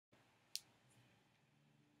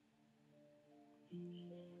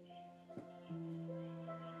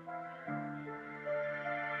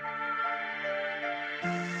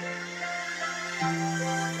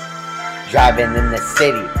Driving in the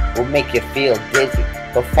city will make you feel dizzy,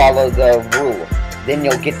 but follow the rule, then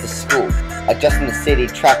you'll get to school. Adjusting the city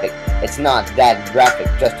traffic, it's not that graphic,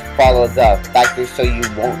 just follow the factors so you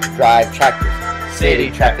won't drive tractors. City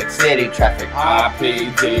traffic,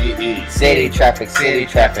 IPDE. city traffic,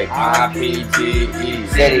 IPDE.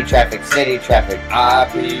 city traffic,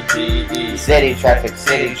 IPDE. city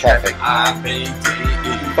traffic.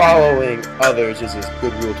 IPDE. Following others is a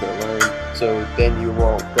good rule to learn, so then you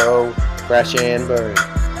won't go crash and burn.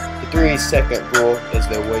 The 3-second rule is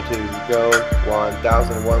the way to go.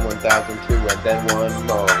 1001, 1002, and then one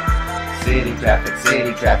more. City traffic,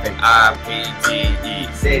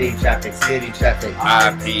 IPDE. city traffic,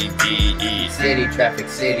 IPDE. city traffic,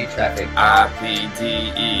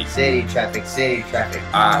 IPDE. city traffic.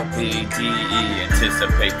 IPDE.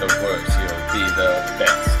 Anticipate the worst, you'll be the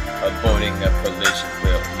best. Avoiding a collision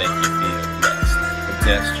will make you feel blessed.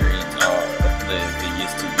 Pedestrians are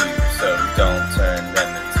oblivious to you, so don't turn them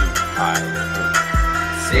into highway.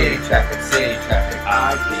 City traffic, IPDE.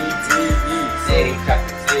 city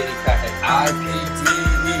traffic, IPDE. city traffic,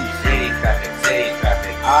 IPDE. city traffic.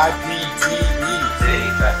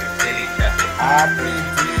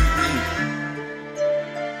 IPDE.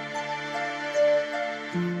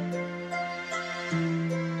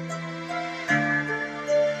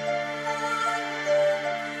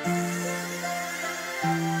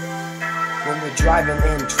 When we're driving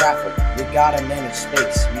in traffic, we gotta manage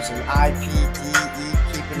space. Using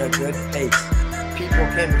IPDE, keeping a good pace. People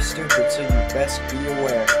can be stupid, so you best be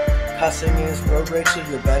aware. Cussing is road rage, so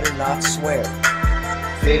you better not swear.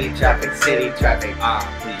 City traffic,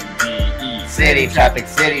 IPDE. city traffic, IPDE.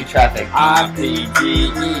 city traffic,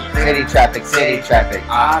 IPDE.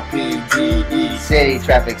 city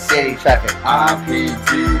traffic, IPDE.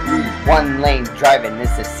 IPDE. One lane driving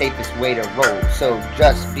is the safest way to roll, so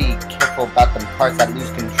just be careful about them cars that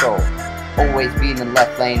lose control. Always be in the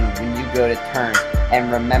left lane when you go to turn,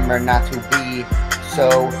 and remember not to be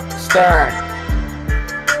so stern.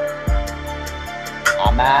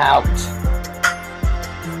 I'm out.